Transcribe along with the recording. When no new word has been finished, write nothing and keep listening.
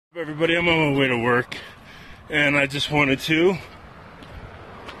Everybody, I'm on my way to work, and I just wanted to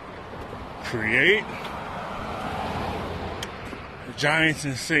create the Giants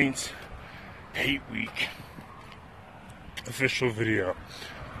and Saints Hate Week official video.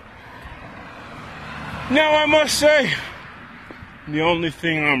 Now, I must say, the only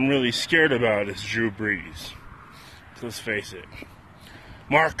thing I'm really scared about is Drew Brees. Let's face it.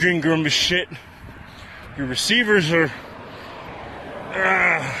 Mark Ingram is shit. Your receivers are...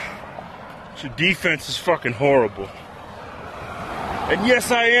 your defense is fucking horrible. And yes,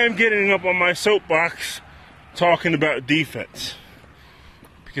 I am getting up on my soapbox talking about defense.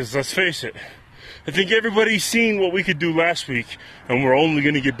 Because let's face it, I think everybody's seen what we could do last week, and we're only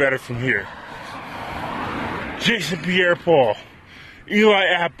going to get better from here. Jason Pierre-Paul, Eli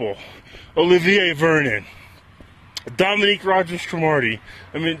Apple, Olivier Vernon, Dominique Rodgers-Cromartie.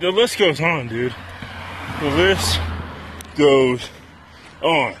 I mean, the list goes on, dude. The list goes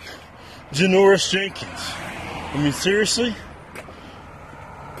on. Janoris Jenkins. I mean, seriously?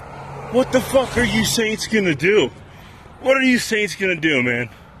 What the fuck are you Saints gonna do? What are you Saints gonna do, man?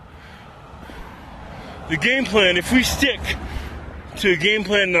 The game plan, if we stick to a game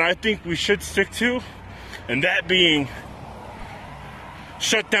plan that I think we should stick to, and that being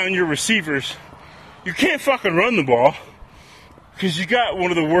shut down your receivers, you can't fucking run the ball because you got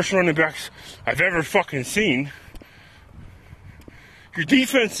one of the worst running backs I've ever fucking seen. Your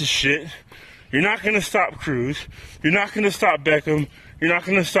defense is shit. You're not going to stop Cruz. You're not going to stop Beckham. You're not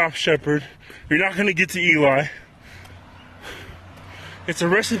going to stop Shepard. You're not going to get to Eli. It's a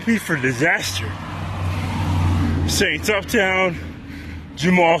recipe for disaster. Saints Uptown,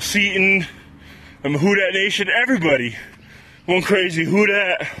 Jamal Seaton, Who Dat Nation, everybody went crazy. Who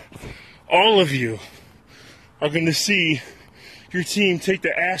Dat? All of you are going to see your team take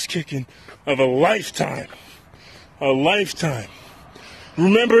the ass kicking of a lifetime. A lifetime.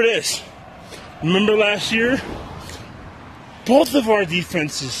 Remember this. Remember last year? Both of our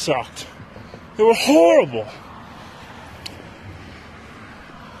defenses sucked. They were horrible.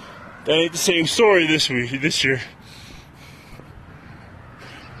 That ain't the same story this year.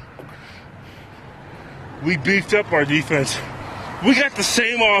 We beefed up our defense. We got the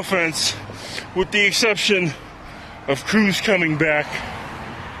same offense with the exception of Cruz coming back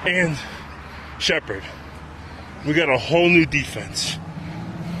and Shepard. We got a whole new defense.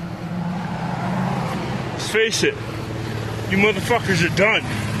 Let's face it, you motherfuckers are done.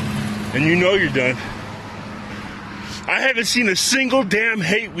 And you know you're done. I haven't seen a single damn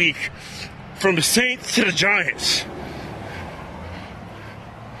hate week from the Saints to the Giants.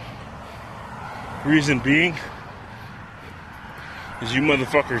 Reason being is you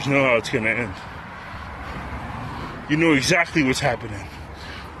motherfuckers know how it's gonna end. You know exactly what's happening.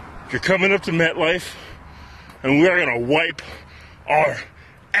 You're coming up to MetLife, and we are gonna wipe our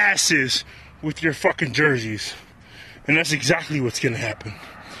asses with your fucking jerseys. And that's exactly what's gonna happen.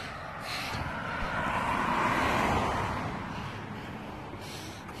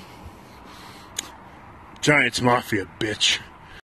 Giants Mafia, bitch.